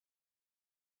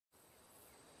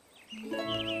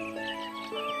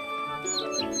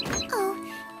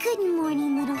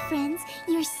friends.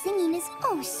 Your singing is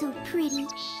oh so pretty.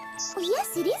 Oh,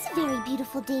 yes, it is a very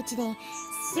beautiful day today.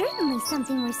 Certainly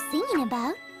something worth singing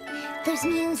about. There's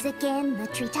music in the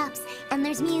treetops, and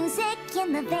there's music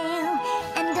in the vale,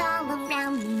 and all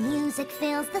around me music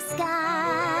fills the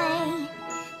sky.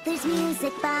 There's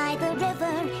music by the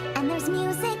river, and there's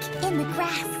music in the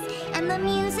grass, and the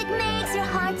music makes your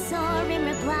heart soar in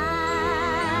reply.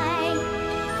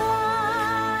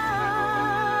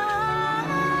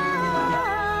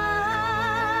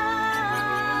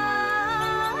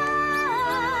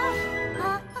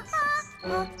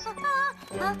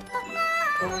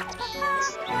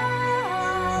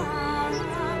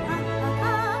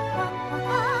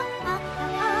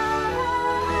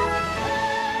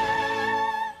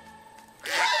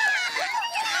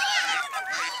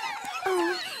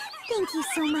 Oh, thank you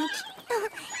so much. Oh,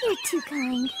 you're too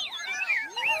kind.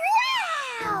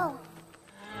 Wow!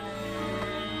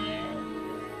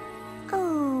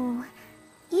 Oh,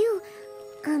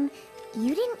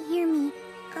 you didn't hear me,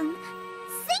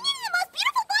 singing the most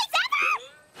beautiful voice ever!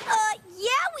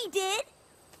 Yeah, we did.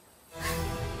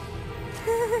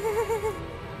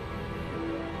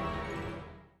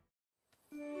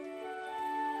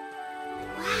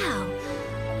 Wow,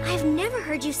 I've never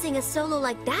heard you sing a solo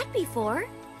like that before.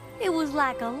 It was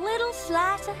like a little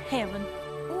slice of heaven.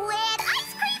 With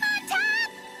ice cream on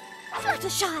top!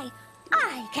 Fluttershy,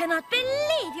 I cannot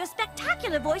believe your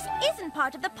spectacular voice isn't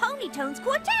part of the Ponytones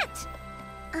Quartet.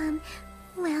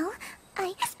 Well,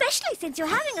 Especially since you're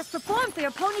having us perform for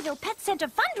your Ponyville Pet Center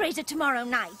fundraiser tomorrow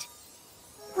night.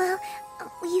 Well,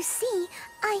 you see,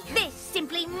 This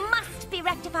simply must be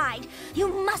rectified. You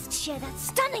must share that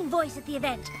stunning voice at the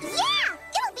event. Yeah!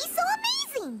 It'll be so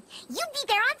amazing! You'd be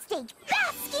there on stage,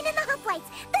 basking in the hooflights,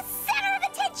 the center of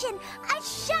attention, a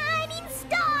shining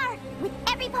star, with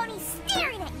every pony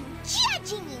staring at you,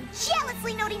 judging you,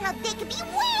 jealously noting how they could be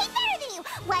way better than you.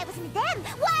 Why wasn't it them?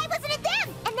 Why wasn't it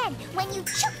them? And then, when you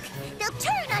choke, they'll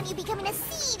turn on you, becoming a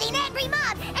seething, angry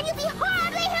mob, and you'll be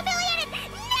horribly humiliated,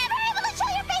 never able to show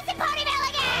your face in Ponyville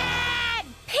again!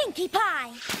 Pinkie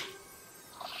Pie!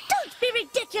 Don't be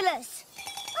ridiculous!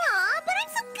 Aw, but I'm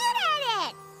so good at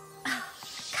it!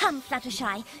 Come,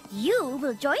 Fluttershy, you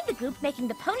will join the group making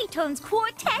the Ponytones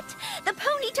Quartet the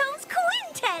Ponytones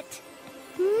Quintet!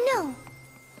 No.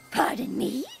 Pardon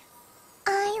me?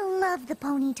 I love the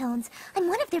Ponytones. I'm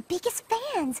one of their biggest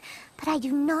fans, but I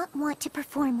do not want to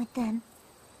perform with them.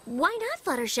 Why not,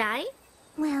 Fluttershy?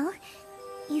 Well,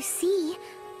 you see,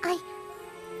 I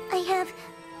have,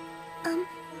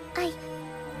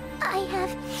 I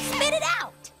have... Spit it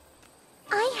out!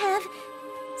 I have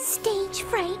stage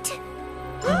fright.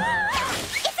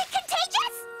 Is it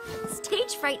contagious?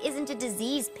 Stage fright isn't a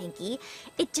disease, Pinkie.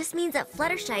 It just means that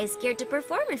Fluttershy is scared to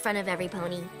perform in front of every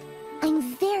pony.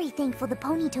 I'm very thankful the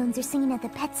Ponytones are singing at the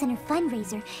Pet Center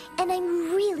fundraiser, and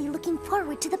I'm really looking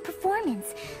forward to the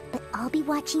performance. But I'll be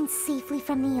watching safely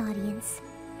from the audience.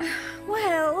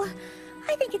 Well,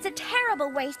 I think it's a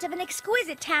terrible waste of an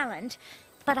exquisite talent.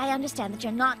 But I understand that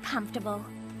you're not comfortable.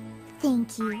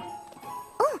 Thank you.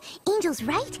 Oh, Angel's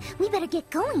right. We better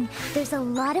get going. There's a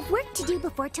lot of work to do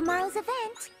before tomorrow's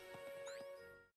event.